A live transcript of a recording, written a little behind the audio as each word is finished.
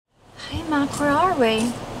Mike, where are we?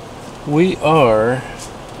 We are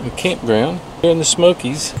in a campground here in the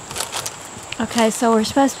Smokies. Okay, so we're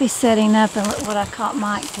supposed to be setting up, and look what I caught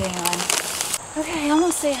Mike doing. Okay, I'm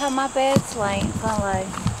gonna see how my bed's laying.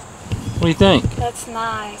 What do you think? That's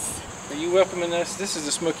nice. Are you welcoming us? This is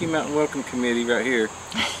the Smoky Mountain Welcome Committee right here.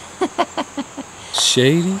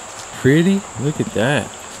 Shady, pretty, look at that.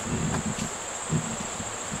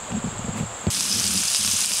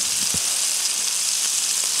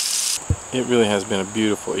 It really has been a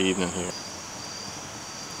beautiful evening here.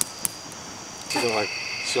 She don't like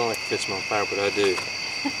to catch me on fire, but I do.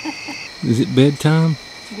 Is it bedtime?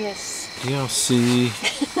 Yes. Do y'all see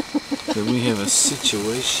that we have a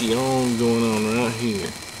situation going on right here?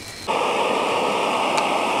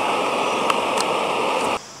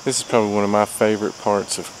 This is probably one of my favorite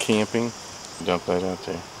parts of camping. Dump that out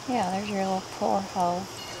there. Yeah, there's your little porthole.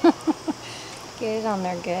 Get it on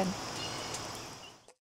there good.